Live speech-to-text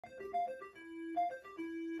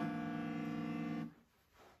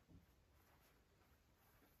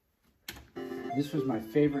This was my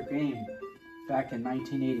favorite game back in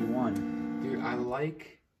 1981. Dude, I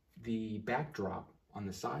like the backdrop on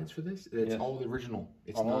the sides for this. It's all the original.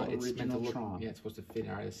 It's all not. It's original meant to look. Tron. Yeah, it's supposed to fit.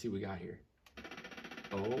 All right, let's see what we got here.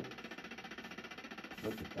 Oh,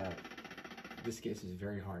 look at that. This case is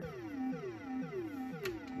very hard.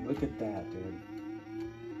 Look at that, dude.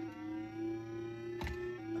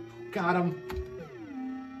 Got him.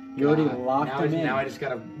 You already locked him in. Now I just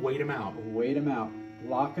gotta wait him out. Wait him out.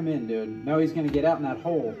 Lock him in, dude. No, he's gonna get out in that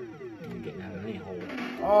hole. He ain't getting out of any hole.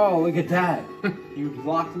 Oh, look at that. You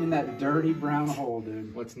locked him in that dirty brown hole,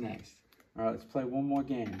 dude. What's next? All right, let's play one more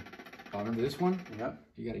game. Oh, remember this one? Yep.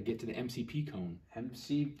 You gotta get to the MCP cone.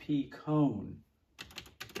 MCP cone.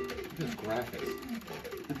 Look at those graphics.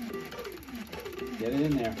 Get it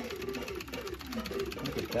in there.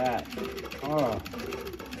 Look at that. Oh.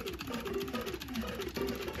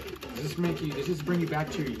 Does this bring you back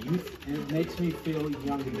to your youth? It makes me feel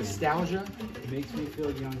young again. Nostalgia? It makes me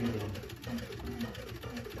feel young again.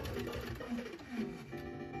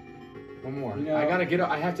 One more. You know, I gotta get up.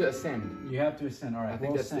 I have to ascend. You have to ascend. All right. I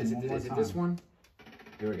think that's is it this one?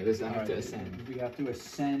 Here we go. I have to ascend. We have to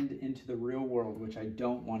ascend into the real world, which I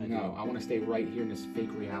don't want to do. No, I want to stay right here in this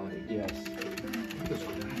fake reality. Yes. Look at those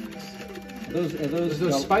graphics. Are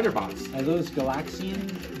those spider bots? Are those Galaxian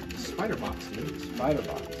spider bots, dude? Spider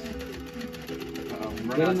bots.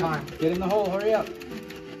 Run out of time. Get in the hole. Hurry up.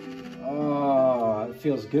 Oh, it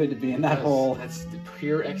feels good to be in that hole. That's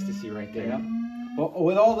pure ecstasy right there. Yeah. Well,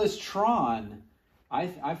 with all this Tron,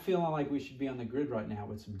 I'm feeling like we should be on the grid right now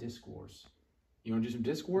with some Disc Wars. You want to do some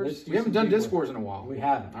Disc Wars? We haven't done Disc Wars in a while. We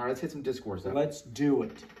haven't. All right, let's hit some Disc Wars. Let's do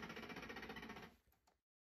it.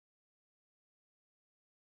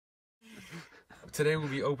 Today we'll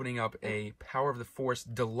be opening up a Power of the Force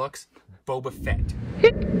Deluxe Boba Fett.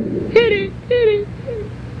 Hit it, hit it, hit it.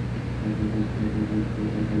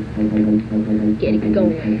 Get it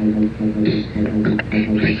going.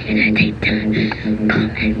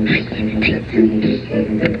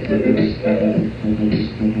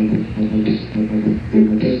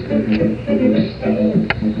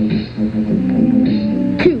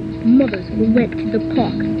 Two mothers went to the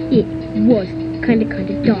park. It was kinda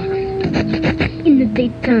dark. In the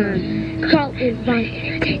daytime, Carl and Ryan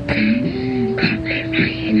in the daytime. Carl and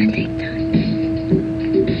Ryan in the daytime.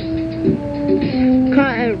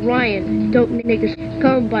 Carl and Ryan don't niggas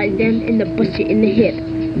come by them in the bucket in the hip.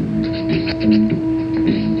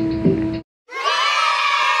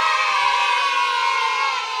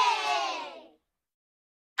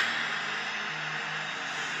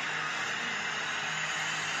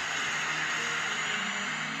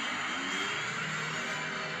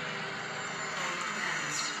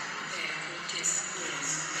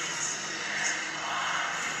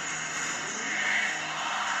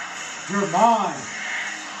 You're mine.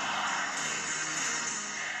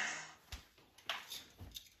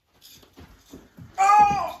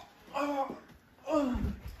 Oh! Oh! Oh!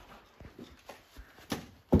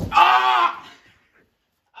 Ah!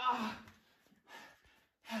 Ah!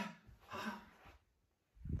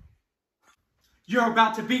 You're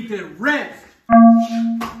about to beat the red.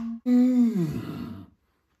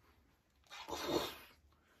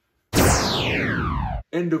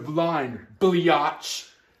 End of line, biatch.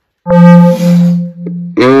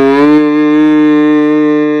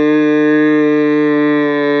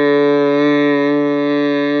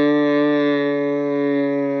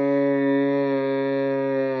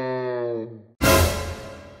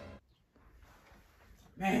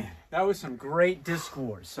 Man, that was some great Disc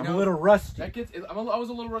Wars. I'm a little rusty. I was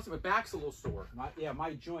a little rusty. My back's a little sore.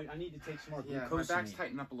 My joint. I need to take some more Yeah, glucose. my back's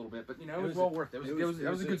tightened up a little bit, but you know, it was well worth it.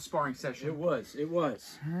 That was a good sparring session. It was. It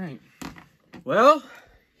was. All right. Well,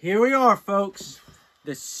 here we are, folks.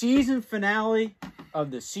 The season finale of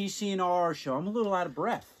the CC&R show. I'm a little out of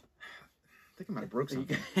breath. I think I might have broke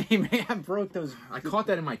something. You may have broke those. I caught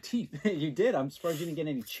that in my teeth. You did. I'm surprised you didn't get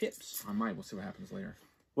any chips. I might. We'll see what happens later.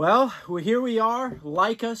 Well, here we are.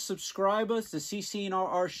 Like us, subscribe us. The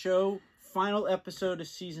CC&R show. Final episode of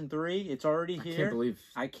season 3. It's already here.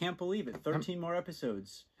 I can't believe it. 13 more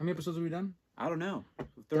episodes. How many episodes have we done? I don't know.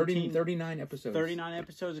 39 episodes. 39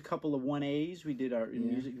 episodes, a couple of 1As. We did our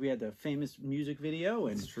music. We had the famous music video.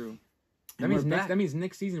 And that's true. That means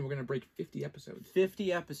next season we're going to break 50 episodes.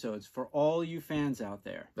 50 episodes for all you fans out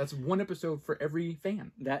there. That's one episode for every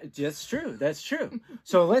fan. That's true. That's true.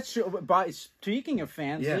 So let's show. Speaking of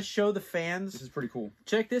fans, let's show the fans. This is pretty cool.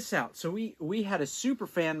 Check this out. So we had a super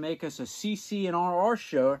fan make us a CC&R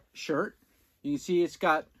shirt. You can see it's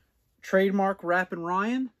got trademark Rappin'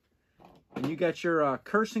 Ryan. And you got your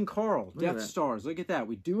Curse and Carl, Death Stars. Look at that.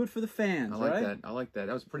 We do it for the fans, I like that. I like that.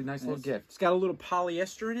 That was a pretty nice little gift. It's got a little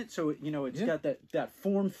polyester in it, so you know it's got that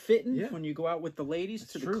form fitting when you go out with the ladies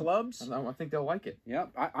to the clubs. I think they'll like it.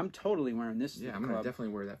 Yep, I'm totally wearing this. Yeah, I'm gonna definitely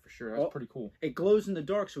wear that for sure. That's pretty cool. It glows in the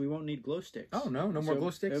dark, so we won't need glow sticks. Oh no more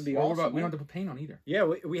glow sticks. That'd be awesome. We don't have to put paint on either. Yeah,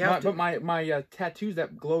 we have to. But my tattoos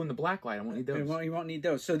that glow in the black light, I won't need those. You won't need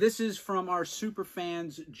those. So this is from our super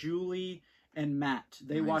fans, Julie and Matt.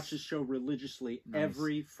 They watch this show religiously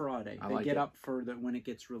every Friday. They get up for when it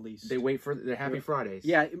gets released. They wait for their Happy Fridays.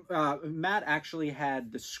 Yeah, Matt actually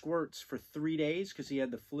had the squirts for 3 days because he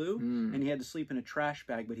had the flu and he had to sleep in a trash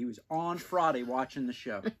bag. But he was on Friday watching the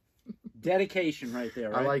show. Dedication right there.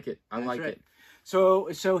 Right? I like it. I like it.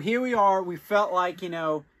 So here we are. We felt like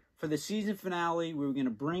for the season finale we were going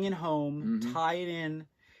to bring it home, tie it in.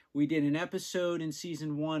 We did an episode in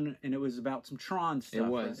season 1, and it was about some Tron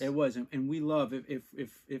stuff. It was, and we love it.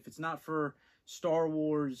 If it's not for Star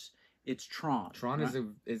Wars, it's Tron. Tron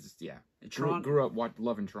is Tron. Grew up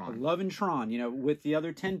loving Tron. Loving Tron. With the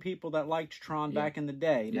other 10 people that liked Tron back in the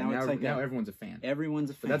day. Yeah, now everyone's a fan. Everyone's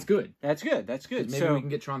a fan. But that's good. That's good. That's good. Maybe we can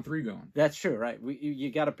get Tron 3 going. That's true, right?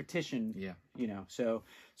 You got a petition. Yeah. So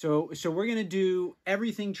we're gonna do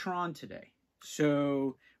everything Tron today.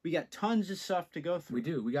 So we got tons of stuff to go through. We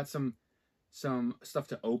do. We got some stuff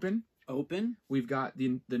to open. We've got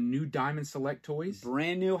the new Diamond Select toys.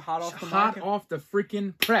 Brand new, hot off the market. Hot off the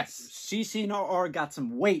freaking press. CC and RR got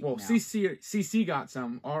some weight. Well, CC got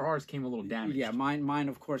some. RR's came a little damaged. Yeah, mine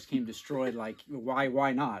of course came destroyed. Like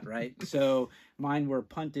why not, right? So mine were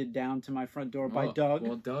punted down to my front door by Doug.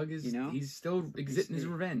 Well, Doug is he's still exhibiting his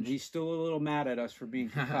revenge. He's still a little mad at us for being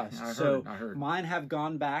concussed. I heard. Mine have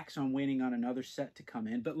gone back, so I'm waiting on another set to come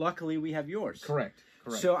in. But luckily we have yours. Correct.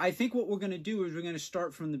 So I think what we're going to do is we're going to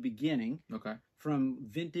start from the beginning. Okay. From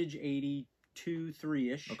vintage 82,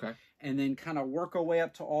 3-ish. Okay. And then kind of work our way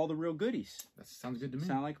up to all the real goodies. That sounds good to me.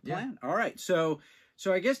 Sound like a plan? Yeah. All right. So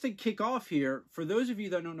I guess to kick off here, for those of you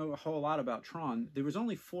that don't know a whole lot about Tron, there was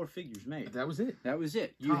only 4 figures made. That was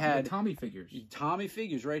it. You had Tommy figures. Tommy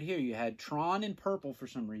figures right here. You had Tron in purple for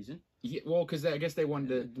some reason. Yeah, well, because I guess they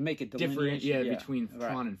wanted to make it different. Yeah, between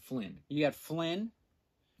Tron and Flynn. You got Flynn,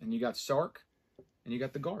 and you got Sark. And you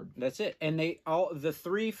got the guard. That's it. And the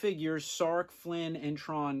 3 figures, Sark, Flynn, and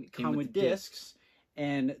Tron, come with discs.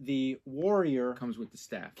 And the Warrior comes with the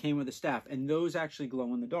staff. Came with the staff. And those actually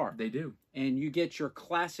glow in the dark. They do. And you get your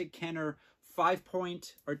classic Kenner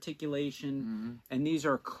 5-point articulation. And these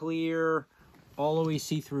are clear, all the way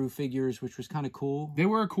see-through figures, which was kind of cool. They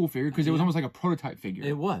were a cool figure because it was almost like a prototype figure.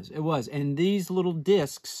 It was. And these little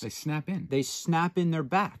discs, they snap in. They snap in their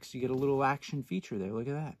backs. You get a little action feature there. Look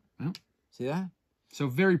at that. Oh. See that? So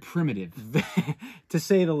very primitive. To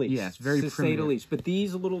say the least. Yes, very primitive. To say the least. But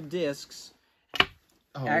these little discs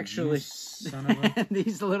actually... son of a...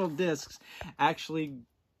 these little discs actually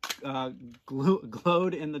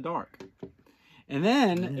glowed in the dark. And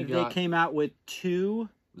then they came out with 2...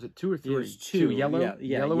 Was it 2 or 3? It was 2. Yellow?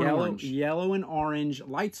 Yellow and orange. Yellow and orange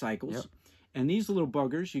light cycles. Yep. And these little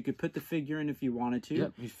buggers, you could put the figure in if you wanted to.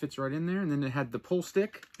 Yep, he fits right in there. And then it had the pull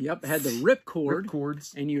stick. Yep, it had the rip cord. Rip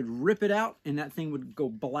cords. And you'd rip it out, and that thing would go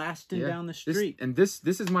blasting down the street. This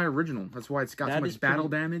is my original. That's why it's got so much battle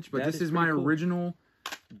damage. But this is my original,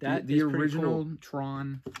 the original cool.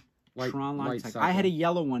 Tron light cycle. I had a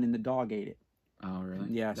yellow one, and the dog ate it. Oh, really?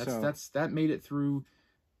 Yeah, that made it through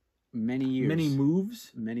many years. Many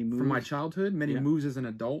moves. Many moves. From my childhood. Many moves as an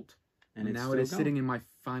adult. And now it is sitting in my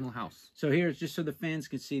final house. So here's just so the fans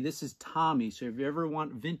can see. This is Tommy. So if you ever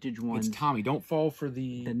want vintage ones, it's Tommy. Don't fall for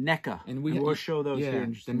the NECA. And we'll show those here.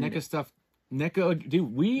 In just the NECA stuff. NECA,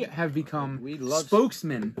 dude. We have become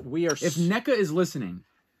spokesmen. We are. If NECA is listening,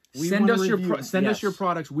 send us your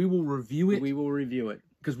products. We will review it. We will review it.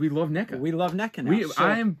 Because we love NECA. We love NECA now.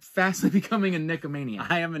 I am fastly becoming a NECA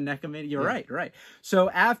maniac. I am a NECA maniac. You're right.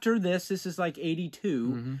 So after this is like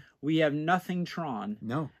 82. We have nothing Tron.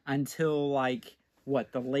 No. Until like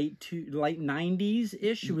what, the late 90s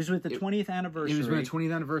ish. It was with the 20th anniversary. It was when the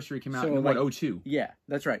 20th anniversary came out in 02. Yeah,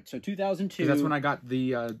 that's right. So 2002. That's when I got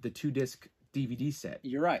the 2-disc DVD set.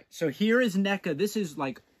 You're right. So here is NECA. This is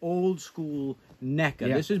like old school NECA.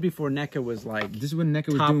 Yeah. This was before NECA was like... This is when NECA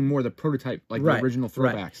was doing more of the prototype, like the original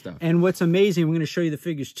throwback stuff. And what's amazing, we're going to show you the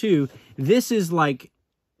figures too. This is like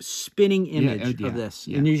spinning image of this.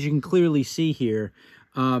 Yeah. And as you can clearly see here.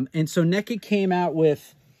 And so NECA came out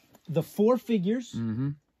with the 4 figures.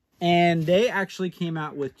 And they actually came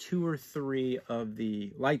out with 2 or 3 of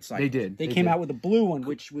the light cycles. They did. They came out with a blue one,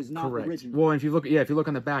 which was not original. Well, if you look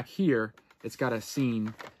on the back here, it's got a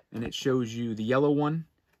scene, and it shows you the yellow one,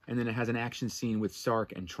 and then it has an action scene with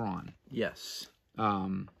Sark and Tron. Yes.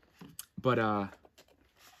 But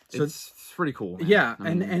so it's pretty cool. Man. Yeah,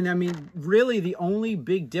 and I mean, really, the only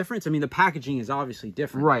big difference. I mean, the packaging is obviously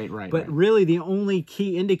different. Right. But really, the only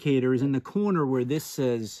key indicator is in the corner where this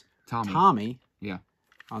says Tommy. Yeah.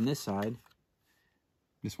 On this side.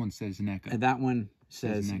 This one says NECA. And that one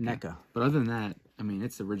says NECA. But other than that, I mean,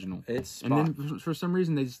 it's original. It's spot. And then for some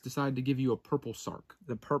reason, they just decided to give you a purple Sark.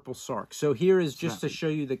 The purple Sark. So here is just to show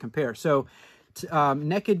you the compare. So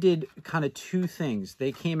NECA did kind of two things.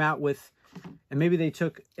 They came out with, and maybe they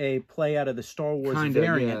took a play out of the Star Wars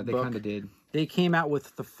variant. Yeah, they kind of did. They came out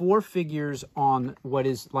with the 4 figures on what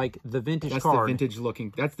is like the vintage card. That's the vintage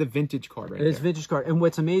looking. That's the vintage card right there. It's vintage card. And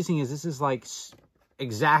what's amazing is this is like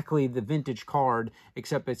exactly the vintage card,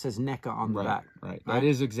 except it says NECA on the back. Right. That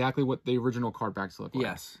is exactly what the original card backs look like.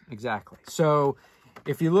 Yes, exactly. So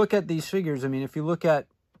if you look at these figures, I mean, if you look at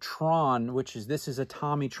Tron, which is, this is a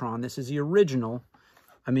Tomy Tron. This is the original.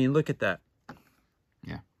 I mean, look at that.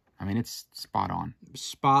 Yeah. I mean, it's spot on.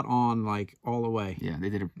 Spot on, like, all the way. Yeah, they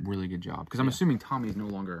did a really good job. Because I'm assuming Tommy's no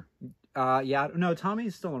longer... yeah, no,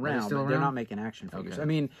 Tommy's still around, but they're not making action figures. Okay. I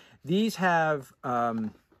mean, these have...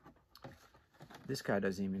 this guy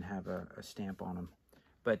doesn't even have a stamp on them.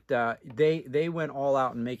 But they went all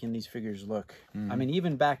out in making these figures look... I mean,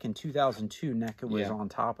 even back in 2002, NECA was on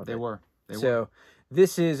top of it. They were. So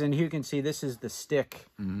this is, and here you can see, this is the stick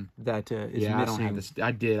that is missing. I don't have this.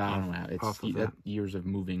 I don't know. It's years of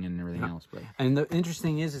moving and everything else. But and the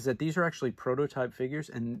interesting is that these are actually prototype figures,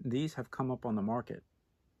 and these have come up on the market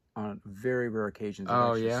on very rare occasions.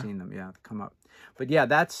 I've actually seen them, come up. But yeah,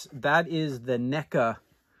 that is the NECA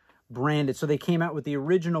branded. So they came out with the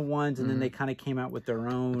original ones, and then they kind of came out with their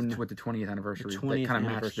own with the 20th anniversary. They kind of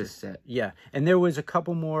matched this set. Yeah, and there was a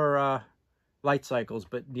couple more light cycles,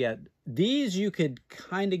 but yeah, these you could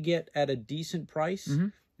kind of get at a decent price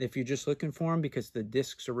if you're just looking for them, because the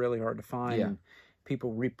discs are really hard to find. And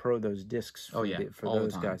people repro those discs for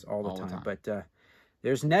those guys all the time. But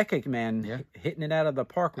there's NECA, man, hitting it out of the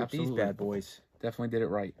park with these bad boys. Definitely did it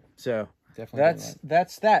right. So that's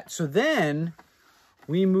that. So then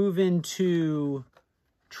we move into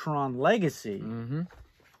Tron Legacy. And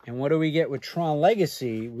what do we get with Tron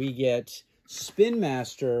Legacy? We get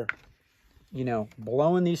Spinmaster, you know,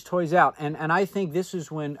 blowing these toys out. And I think this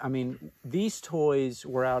is when, I mean, these toys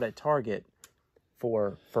were out at Target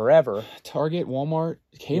for forever. Target, Walmart,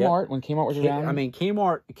 Kmart, when Kmart was around. I mean,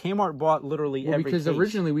 Kmart bought literally every because case.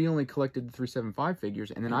 Originally we only collected the 375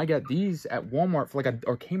 figures, and then I got these at Walmart for like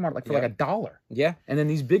or Kmart like for like $1. Yeah. And then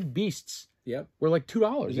these big beasts were like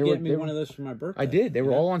 $2. You get me one of those for my birthday. I did. They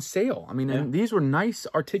were all on sale. I mean, and these were nice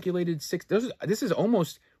articulated this is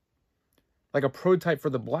almost like a prototype for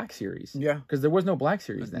the Black Series. Yeah. Because there was no Black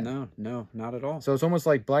Series then. No, not at all. So it's almost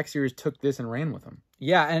like Black Series took this and ran with them.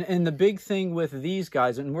 Yeah, and the big thing with these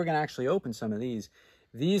guys, and we're going to actually open some of these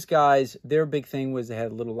guys, their big thing was they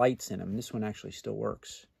had little lights in them. This one actually still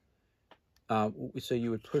works. So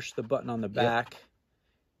you would push the button on the back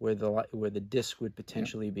where the disc would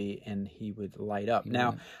potentially be, and he would light up.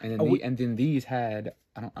 Now, and then these had,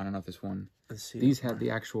 I don't know if this one, let's see. These had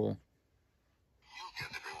the actual...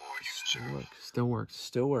 Still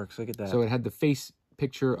works. Look at that. So it had the face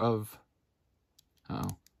picture of...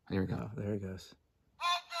 there we go. Oh, there he goes.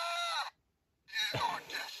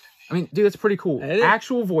 I mean, dude, that's pretty cool.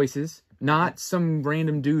 Actual voices, not some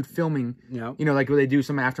random dude filming. You know, like where they do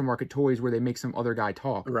some aftermarket toys where they make some other guy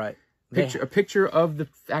talk. Right. A picture of the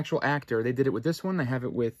actual actor. They did it with this one. They have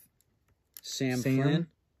it with Sam Flynn. Where am I?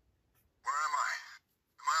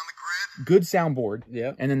 Am I on the grid? Good soundboard.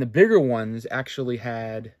 Yeah. And then the bigger ones actually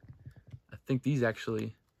had... I think these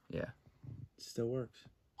actually, still works.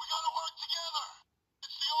 We gotta work together.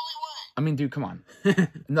 It's the only way. I mean, dude, come on.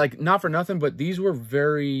 Like, not for nothing, but these were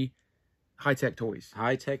very high-tech toys.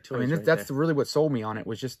 High-tech toys. I mean, that's really what sold me on it,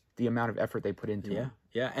 was just the amount of effort they put into it.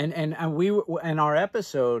 Yeah. And we, in our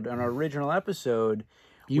original episode...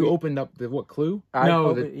 You opened up the, what, Clue?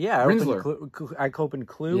 Rinsler. I opened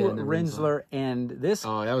Clue, Rinsler, and this...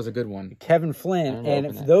 Oh, that was a good one. Kevin Flynn.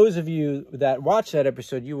 And for those of you that watch that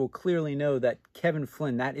episode, you will clearly know that Kevin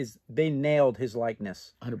Flynn, they nailed his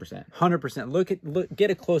likeness. 100%. 100%.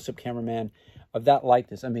 Get a close-up, cameraman, of that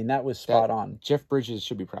likeness. I mean, that was spot on. Jeff Bridges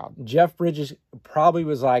should be proud. Jeff Bridges probably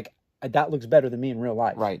was like, that looks better than me in real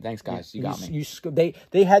life. Right. Thanks, guys. You got me.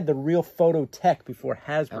 They had the real photo tech before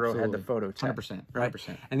Hasbro had the photo tech. 100%. Right?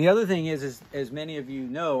 100%. And the other thing is, as many of you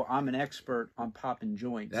know, I'm an expert on popping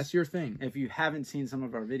joints. That's your thing. If you haven't seen some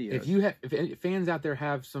of our videos. If fans out there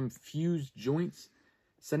have some fused joints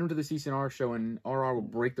Send him to the CCNR show, and RR will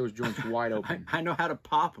break those joints wide open. I know how to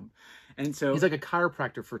pop them. And so he's like a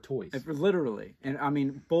chiropractor for toys. Literally. And I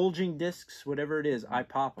mean, bulging discs, whatever it is, I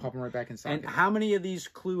pop them. Pop them right back inside. And how many of these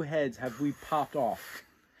Clue heads have we popped off?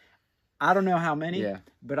 I don't know how many,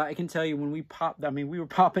 but I can tell you when we popped, I mean, we were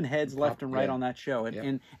popping heads left and right on that show.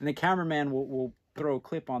 And the cameraman will throw a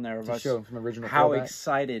clip on there of us show from original how throwback.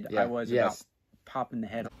 Excited I was about popping the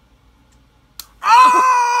head.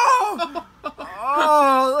 Oh!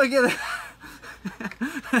 Oh, look at that.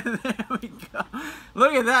 There we go.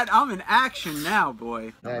 Look at that. I'm in action now,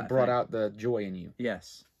 boy. That brought out the joy in you.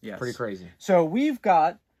 Yes. Pretty crazy. So we've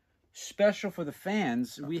got, special for the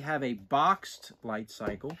fans, we have a boxed light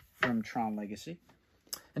cycle from Tron Legacy.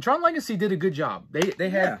 And Tron Legacy did a good job. They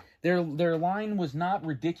had their line was not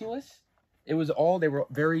ridiculous. It was they were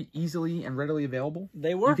very easily and readily available.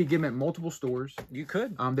 They were. You could get them at multiple stores. You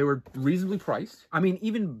could. They were reasonably priced. I mean,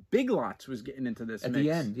 even Big Lots was getting into this at the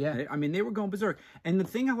end. Yeah. I mean, they were going berserk. And the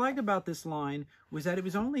thing I liked about this line was that it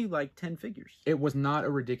was only like 10 figures. It was not a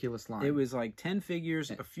ridiculous line. It was like 10 figures,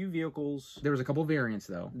 a few vehicles. There was a couple variants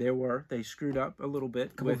though. There were. They screwed up a little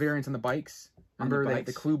bit. A couple variants on the bikes. Remember, they had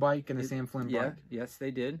the Clue bike and the Sam Flynn bike. Yes, they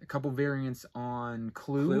did. A couple variants on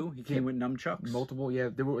Clue. He came with nunchucks. Multiple. Yeah.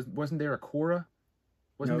 Wasn't there a Cora?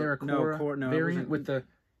 Wasn't there a Cora variant with the?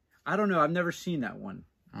 I don't know. I've never seen that one.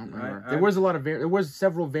 I don't remember. There was a lot of there was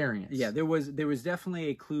several variants. Yeah, there was definitely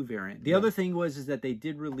a Clue variant. The other thing was that they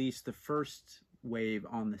did release the first wave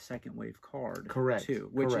on the second wave card. Correct. Too.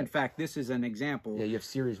 Which in fact this is an example. Yeah, you have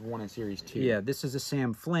Series 1 and Series 2. Yeah, this is a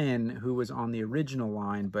Sam Flynn who was on the original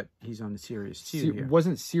line, but he's on the Series 2 here.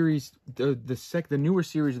 Wasn't Series the newer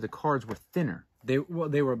series of the cards were thinner. They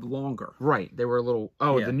were longer. Right. They were a little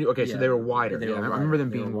so they were wider. I remember them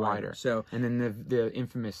being wider. So and then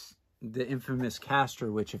the infamous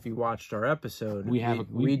caster, which if you watched our episode,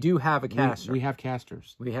 we do have a caster. We have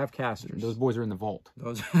casters. We have casters. Those boys are in the vault.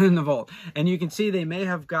 Those are in the vault. And you can see they may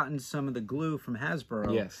have gotten some of the glue from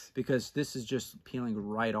Hasbro. Yes. Because this is just peeling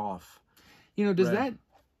right off. You know, does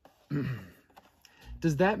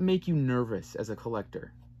that make you nervous as a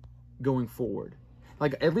collector going forward?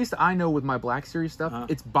 Like, at least I know with my Black Series stuff,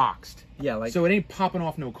 it's boxed. Yeah, so it ain't popping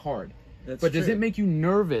off no card. But does it make you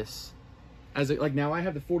nervous? Like now I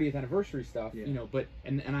have the 40th anniversary stuff, you know,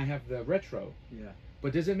 and I have the retro. Yeah.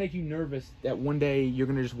 But does it make you nervous that one day you're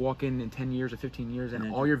going to just walk in 10 years or 15 years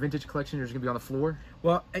and all your vintage collection is going to be on the floor?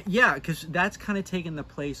 Well, yeah, because that's kind of taken the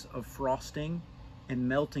place of frosting and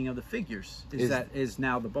melting of the figures. Is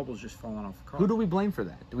now the bubbles just falling off the card. Who do we blame for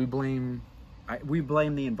that? Do we blame... we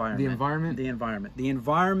blame the environment. The environment? The environment. The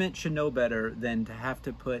environment should know better than to have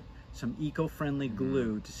to put some eco-friendly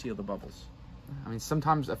glue to seal the bubbles. I mean,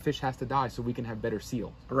 sometimes a fish has to die so we can have better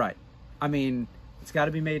seal. Right. I mean, it's got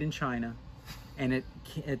to be made in China, and it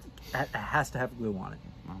has to have glue on it.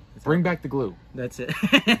 Well, bring back the glue. That's it.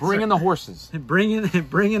 Bring in the horses. Bring in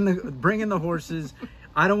the horses.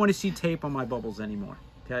 I don't want to see tape on my bubbles anymore.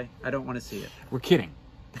 Okay, I don't want to see it. We're kidding.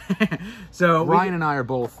 So Ryan and I are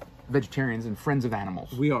both vegetarians and friends of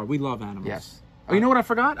animals. We are. We love animals. Yes. Oh, you know what I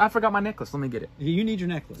forgot? I forgot my necklace. Let me get it. You need your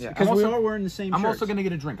necklace. Yeah, because we are wearing the same shirts. I'm also going to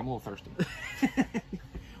get a drink. I'm a little thirsty.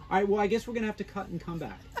 All right, well, I guess we're going to have to cut and come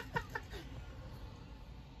back.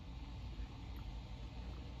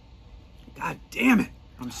 God damn it.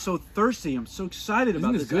 I'm so thirsty. I'm so excited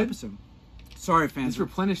about this episode. Sorry, fans. This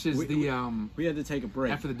replenishes we had to take a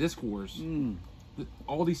break. After the Disc Wars.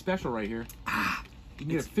 Aldi special right here. You can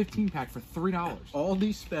get a 15-pack for $3.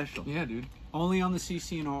 Aldi special. Yeah, dude. Only on the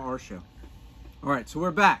CCNR show. All right, so we're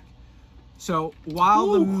back. So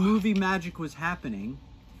while the movie magic was happening,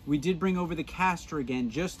 we did bring over the caster again,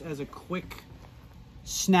 just as a quick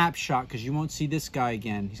snapshot, because you won't see this guy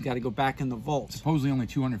again. He's got to go back in the vault. Supposedly only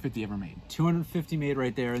 250 ever made. 250 made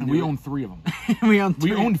right there. And we own 3 of them. We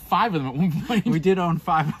owned 5 of them at one point. We did own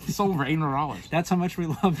 5 of them. It's over $800. That's how much we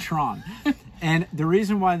love Tron. And the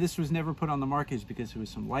reason why this was never put on the market is because there was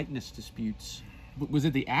some likeness disputes. Was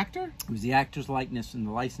it the actor? It was the actor's likeness and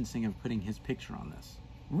the licensing of putting his picture on this.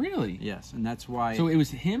 Really? Yes, and that's why... So it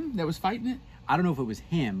was him that was fighting it? I don't know if it was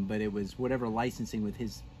him, but it was whatever licensing with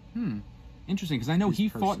his... Interesting, because I know he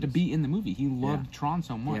fought to be in the movie. He loved Tron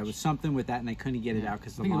so much. Yeah, it was something with that, and they couldn't get it out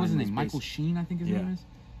because the line was his name. was Michael Sheen, I think his name is?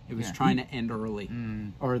 It was trying to end early.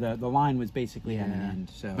 Or the line was basically at an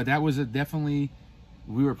end. So. But that was definitely...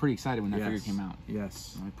 We were pretty excited when that figure came out.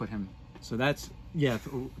 Yes. And we put him... So that's... Yeah,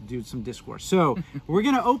 do some Discourse. So we're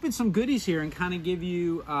going to open some goodies here and kind of give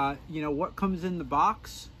you, you know, what comes in the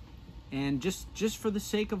box. And just for the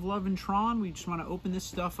sake of love and Tron, we just want to open this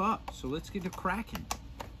stuff up. So let's get it cracking.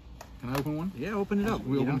 Can I open one? Yeah, open it up.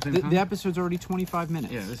 We open the episode's already 25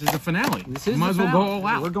 minutes. Yeah, this is the finale. This is Might as well go all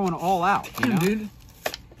out. We're going all out. Damn, dude.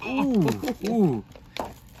 Ooh.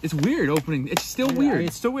 It's weird opening. It's still weird.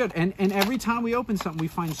 It's still weird. And every time we open something, we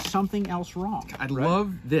find something else wrong. I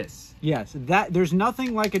love this. Yes, there's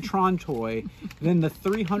nothing like a Tron toy than the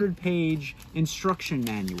 300-page instruction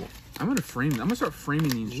manual. I'm gonna frame. I'm gonna start framing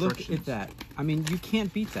the instructions. Look at that. I mean, you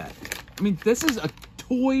can't beat that. I mean, this is a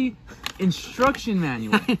toy instruction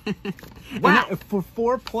manual. Wow. For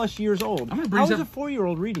 4+ years old. How is a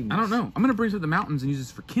 4-year-old reading this? I don't know. I'm gonna breeze up the mountains and use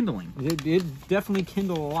this for kindling. It definitely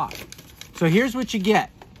kindle a lot. So here's what you get.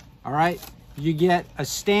 All right, you get a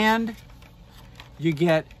stand. You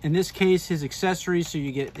get, in this case, his accessories. So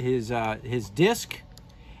you get his disc,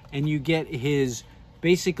 and you get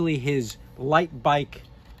basically his light bike.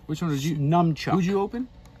 Which one did you? Nunchuck. Who'd you open?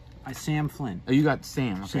 Sam Flynn. Oh, you got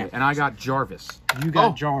Sam. Okay, Sam. And I got Jarvis. You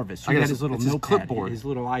got Jarvis. You got his little notepad, clipboard, his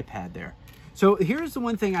little iPad there. So here's the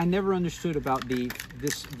one thing I never understood about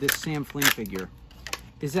this Sam Flynn figure,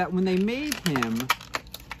 is that when they made him,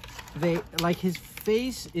 his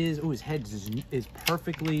face is his head is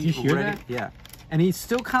perfectly ready. Do you hear that? Yeah, and he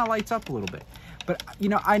still kind of lights up a little bit. But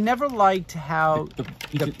I never liked how the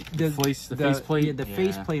faceplate, the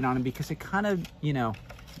faceplate on him, because it kind of Yeah,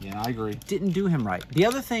 I agree. didn't do him right. The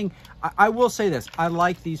other thing, I will say this, I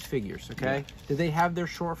like these figures, okay? Yeah. Do they have their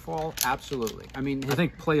shortfall? Absolutely. I mean, I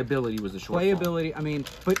think playability was the shortfall. Playability, I mean,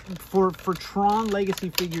 but for Tron Legacy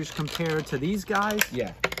figures compared to these guys,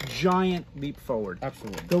 giant leap forward.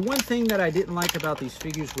 Absolutely. The one thing that I didn't like about these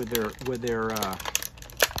figures with their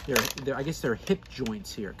I guess their hip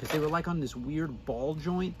joints here, because they were like on this weird ball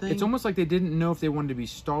joint thing. It's almost like they didn't know if they wanted to be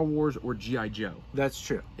Star Wars or G.I. Joe. That's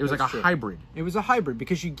true. It was like a hybrid. It was a hybrid,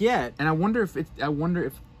 because you get... And I wonder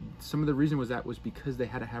if some of the reason was because they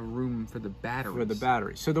had to have room for the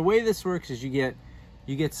batteries. So the way this works is you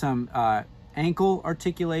get some ankle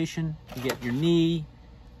articulation, you get your knee.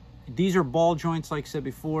 These are ball joints, like I said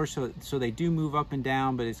before, so they do move up and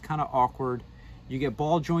down, but it's kind of awkward. You get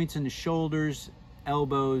ball joints in the shoulders,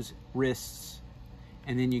 elbows, wrists,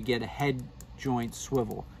 and then you get a head joint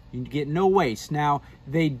swivel. You get no waist. Now,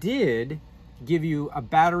 they did give you a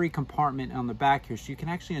battery compartment on the back here, so you can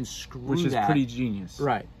actually unscrew that. Which is pretty genius.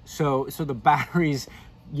 Right. So the batteries,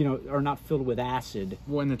 are not filled with acid.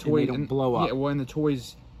 Well, and the toys don't blow up. Yeah, well, and the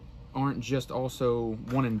toys aren't just also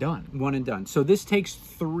one and done. One and done. So this takes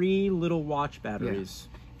 3 little watch batteries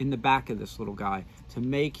in the back of this little guy to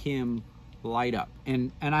make him light up.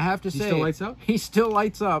 And I have to say, he still lights up? He still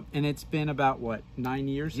lights up, and it's been about, what, 9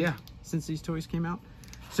 years since these toys came out?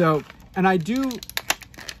 So, and I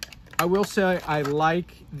will say I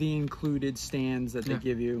like the included stands that they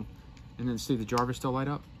give you. And then see the Jarvis still light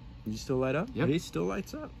up? He still light up? Yep. He still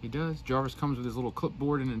lights up. He does. Jarvis comes with his little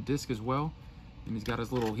clipboard and a disc as well. And he's got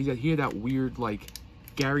his little, he had that weird, like,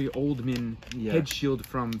 Gary Oldman head shield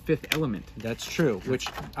from Fifth Element. That's true. Which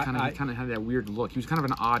kind of had that weird look. He was kind of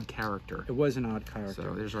an odd character. It was an odd character.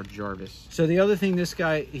 So there's our Jarvis. So the other thing this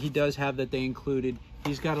guy, he does have that they included,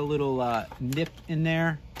 he's got a little nip in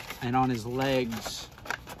there, and on his legs,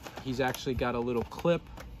 he's actually got a little clip,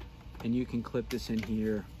 and you can clip this in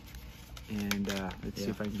here. And let's see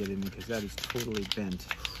if I can get it in, because that is totally bent.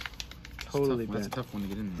 Totally bent. That's a tough one to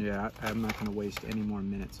get in there. Yeah, I'm not going to waste any more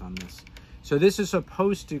minutes on this. So this is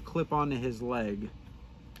supposed to clip onto his leg,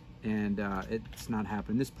 and it's not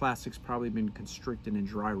happening. This plastic's probably been constricted and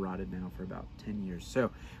dry rotted now for about 10 years. So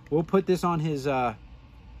we'll put this on his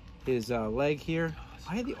leg here.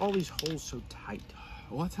 Why are all these holes so tight?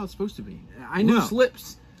 Well, that's how it's supposed to be. I know. Loose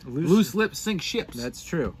lips. Loose lips sink ships. That's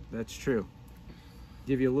true. That's true.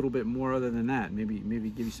 Give you a little bit more other than that. Maybe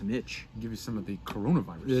give you some itch. Give you some of the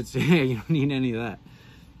coronavirus. Yeah, you don't need any of that.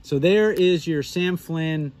 So there is your Sam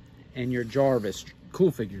Flynn and your Jarvis. Cool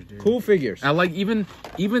figures, dude. Cool figures. I like even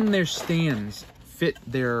their stands fit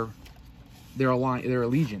their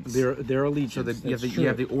allegiance. Their allegiance. So you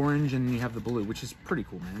have the orange and you have the blue, which is pretty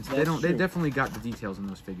cool, man. They definitely got the details in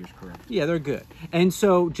those figures correct. Yeah, they're good. And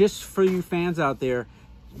so just for you fans out there,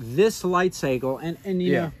 this light cycle and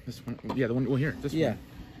you know, this one, the one here, this one.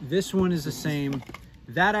 This one is the same.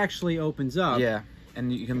 That actually opens up. Yeah,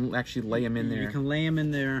 and you can actually lay them in there. You can lay them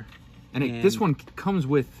in there. And this one comes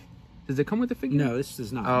with. Does it come with the figure? No, this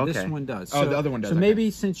does not. Oh, okay. This one does. Oh, the other one does. So maybe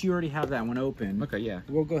since you already have that one open, okay, yeah,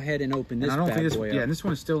 we'll go ahead and open this. And I don't bad think this. boy Yeah, up. and this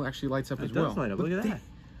one still actually lights up as well. It does light up. Look at that.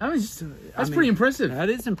 That's pretty impressive. That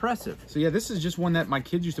is impressive. So yeah, this is just one that my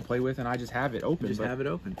kids used to play with, and I just have it open. Have it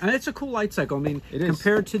open. And it's a cool light cycle. I mean, it is.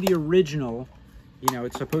 Compared to the original, you know,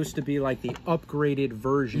 it's supposed to be like the upgraded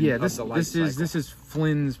version of the light cycle. This is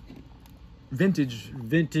Flynn's vintage,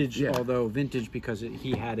 although vintage because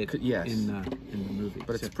he had it in the movie.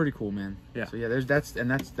 But it's pretty cool, man. Yeah. So yeah, that's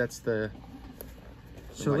the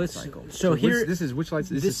So let's. Cycle. So here, this is which lights?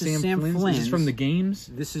 This is Sam Flynn's. Flynn's. This is from the games.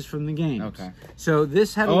 This is from the games. Okay. So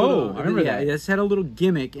this had a little. I remember that. This had a little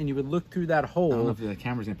gimmick, and you would look through that hole. I don't know if the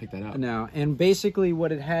camera's gonna pick that up. No, and basically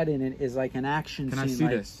what it had in it is like an action scene. Can I see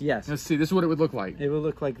like, this? Yes. Let's see. This is what it would look like. It would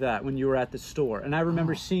look like that when you were at the store, and I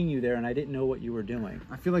remember seeing you there, and I didn't know what you were doing.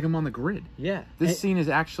 I feel like I'm on the grid. Yeah. This scene is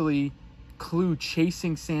actually Clue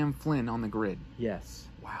chasing Sam Flynn on the grid. Yes.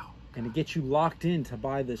 Wow. And it gets you locked in to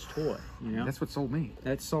buy this toy, you know? That's what sold me.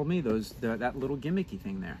 That sold me that little gimmicky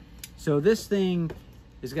thing there. So this thing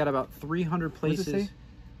has got about 300 places. What does it say?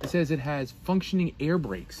 It says it has functioning air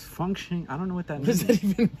brakes. Functioning? I don't know what that What means. does that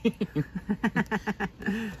even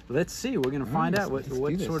mean? Let's see. We're going to find out what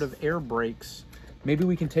this. sort of air brakes. Maybe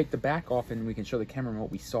we can take the back off and we can show the cameraman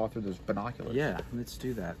what we saw through those binoculars. Yeah, let's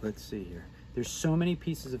do that. Let's see here. There's so many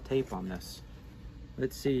pieces of tape on this.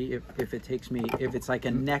 Let's see if it takes me, if it's like a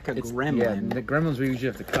NECA gremlin. Yeah, the gremlins we usually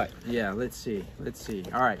have to cut. Yeah, let's see. Let's see.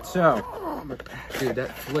 All right, so. Dude,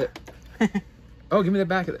 that flip. Oh, give me the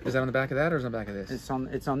back of it. Is that on the back of that or is it on the back of this? It's on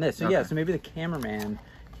this. So okay. yeah, so maybe the cameraman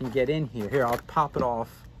can get in here. Here, I'll pop it off.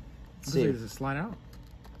 Let's see. Does it slide out?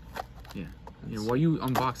 Yeah. Yeah, while you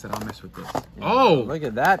unbox that, I'll mess with this. Yeah. Oh! Look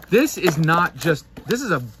at that. This is not just, this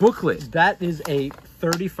is a booklet. That is a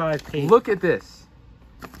 35-page. Look at this.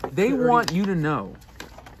 They want you to know.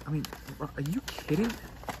 I mean, are you kidding?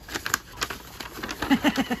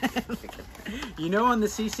 You know, on the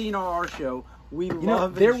CC&R show, we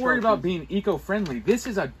love. They're worried about being eco-friendly. This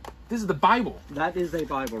is the Bible. That is a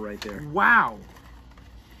Bible right there. Wow.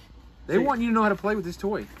 They want you to know how to play with this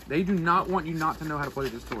toy. They do not want you not to know how to play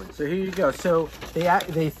with this toy. So here you go. So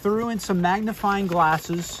they threw in some magnifying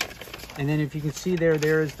glasses, and then if you can see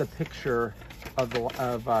there is the picture of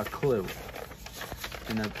Clue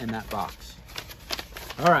in that box.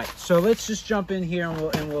 All right, so let's just jump in here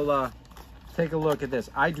and we'll take a look at this.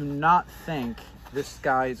 I do not think this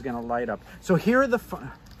guy is going to light up. So here are the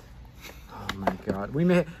oh my God,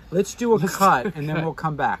 let's do a cut and then we'll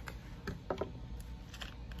come back.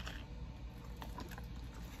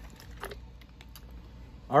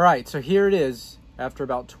 All right, so here it is after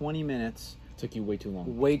about 20 minutes. Took you way too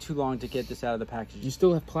long. Way too long to get this out of the package. You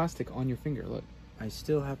still have plastic on your finger, look. I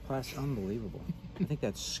still have plastic. Unbelievable. I think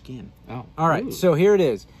that's skin. Oh. All right, Ooh. so here it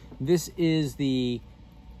is. This is the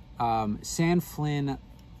Sam Flynn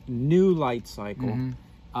new light cycle.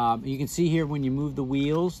 Mm-hmm. You can see here when you move the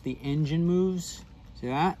wheels, the engine moves. See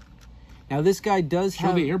that? Now this guy does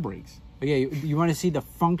have... Show the air brakes. Oh, yeah, you want to see the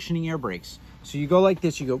functioning air brakes. So you go like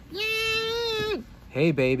this, you go...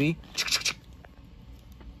 Hey, baby.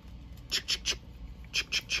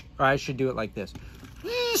 Or I should do it like this.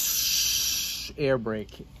 Air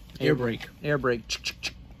brake. Air brake. Air brake.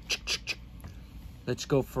 Let's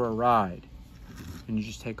go for a ride. And you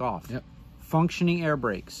just take off. Yep. Functioning air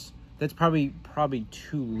brakes. That's probably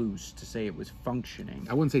too loose to say it was functioning.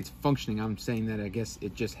 I wouldn't say it's functioning. I'm saying that I guess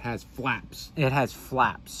it just has flaps. It has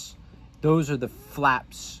flaps. Those are the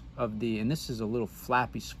flaps of the, and this is a little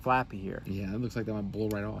flappy here. Yeah, it looks like that might blow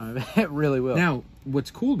right off. It really will. Now,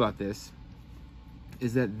 what's cool about this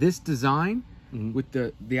is that this design with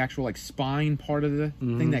the actual like spine part of the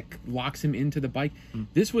thing that locks him into the bike,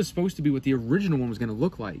 this was supposed to be what the original one was going to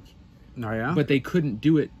look like. Oh yeah. But they couldn't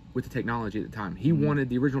do it with the technology at the time. He wanted,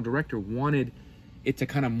 the original director wanted it to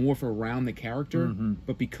kind of morph around the character,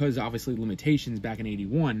 but because obviously limitations back in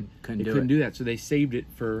 '81, they couldn't do that. So they saved it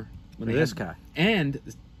for when they this guy. And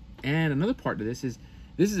another part to this is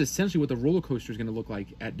essentially what the roller coaster is going to look like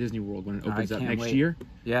at Disney World when it opens up next year.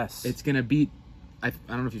 Yes. It's going to be, I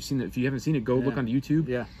don't know if you've seen it. If you haven't seen it, go look on YouTube.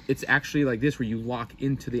 Yeah. It's actually like this where you lock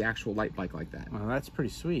into the actual light bike like that. Well, that's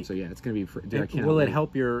pretty sweet. So yeah, it's going to be, dude, I can't will it wait.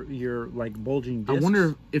 help your like bulging discs? I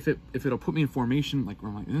wonder if it'll put me in formation like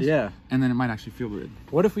where I'm like this. Yeah. And then it might actually feel good.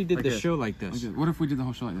 What if we did Like the this. show like this? What if we did the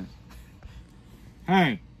whole show like this?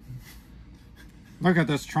 Hey. Look at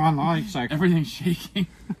this Tron light cycle. Everything's shaking.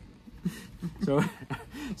 So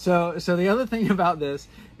the other thing about this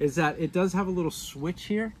is that it does have a little switch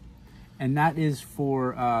here, and that is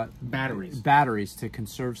for batteries to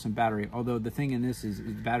conserve some battery. Although the thing in this is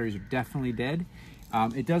batteries are definitely dead.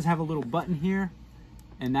 It does have a little button here,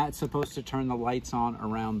 and that's supposed to turn the lights on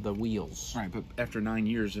around the wheels. Right, but after 9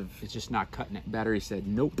 years of It's just not cutting it. battery said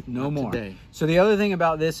nope, No not more. today. So the other thing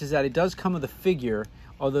about this is that it does come with a figure,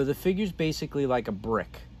 although the figure's basically like a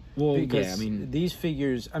brick. Well, Because yeah, I mean, these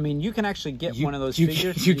figures, I mean, you can actually get one of those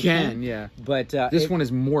figures. You can, yeah. But This one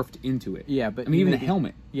is morphed into it. Yeah, but I mean, even the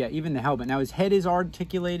helmet. Yeah, even the helmet. Now his head is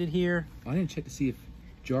articulated here. I didn't check to see if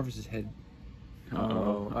Jarvis's head.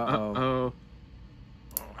 Oh!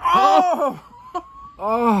 Oh!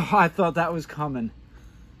 I thought that was coming.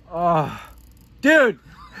 Oh, dude!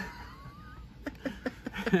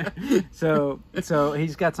 So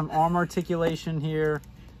he's got some arm articulation here,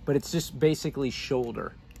 but it's just basically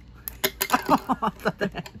shoulder.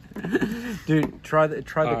 Dude, try the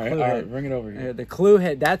clue head. All right, bring it over here. The clue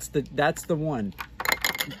head. That's the one.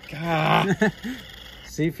 God.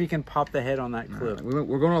 See if you can pop the head on that clue. Right,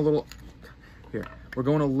 we're going a little. Here, we're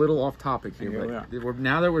going a little off topic here. But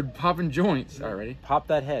now that we're popping joints, all right, ready? Pop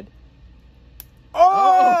that head.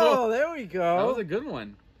 Oh, there we go. That was a good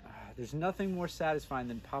one. There's nothing more satisfying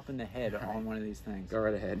than popping the head on one of these things. Go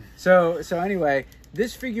right ahead. So anyway,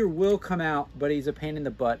 this figure will come out, but he's a pain in the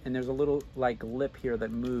butt, and there's a little like lip here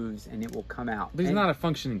that moves, and it will come out. But he's not a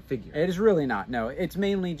functioning figure. It is really not. No, it's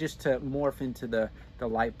mainly just to morph into the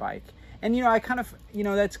light bike. And I kind of,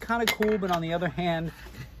 that's kind of cool. But on the other hand,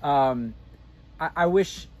 I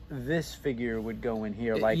wish this figure would go in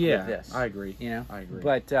here with this. I agree. I agree.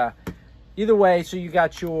 But either way, so you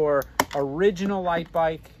got your original light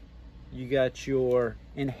bike. You got your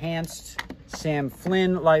enhanced Sam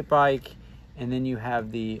Flynn light bike, and then you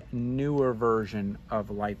have the newer version of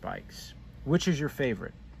light bikes. Which is your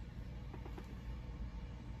favorite?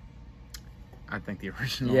 I think the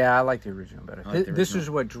original. Yeah, I like the original better. This is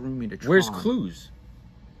what drew me to Tron. Where's clues?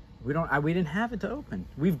 We didn't have it to open.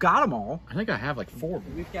 We've got them all. I think I have like 4 of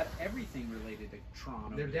them. We've got everything related to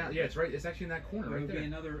Tron. They're down. Yeah, it's right. It's actually in that corner right there.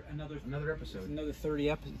 It'll be another episode. Another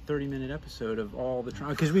 30-minute episode of all the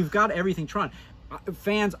Tron, because we've got everything Tron.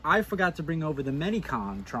 Fans, I forgot to bring over the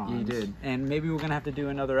Medicon Trons. You did. And maybe we're going to have to do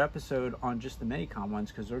another episode on just the Medicon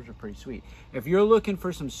ones, because those are pretty sweet. If you're looking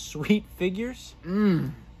for some sweet figures,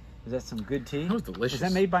 is that some good tea? That was delicious. Is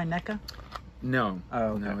that made by NECA? No. Oh,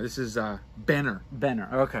 okay. No. This is Benner. Benner.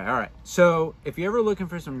 Okay, all right. So if you're ever looking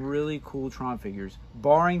for some really cool Tron figures,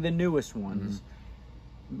 barring the newest ones,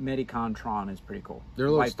 Medicon Tron is pretty cool. They're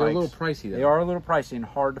a little pricey, though. They are a little pricey and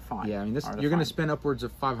hard to find. Yeah, I mean, you're going to spend upwards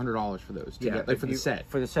of $500 for those. For the set.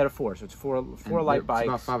 For the set of 4. So it's four light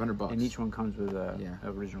bikes. It's about $500. And each one comes with a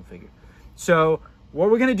original figure. So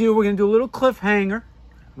what we're going to do, we're going to do a little cliffhanger.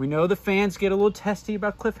 We know the fans get a little testy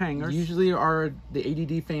about cliffhangers. Usually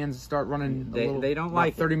the ADD fans start running they don't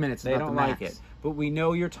like 30 minutes. They don't like it. But we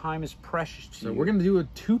know your time is precious to you. So we're going to do a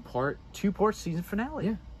two-part season finale.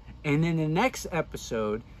 Yeah. And then the next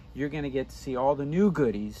episode, you're going to get to see all the new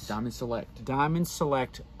goodies. Diamond Select. Diamond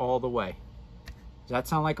Select all the way. Does that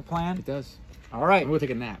sound like a plan? It does. All right. I'm going to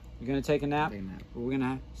take a nap. You're going to take a nap? Take a nap. We're going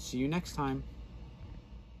to see you next time.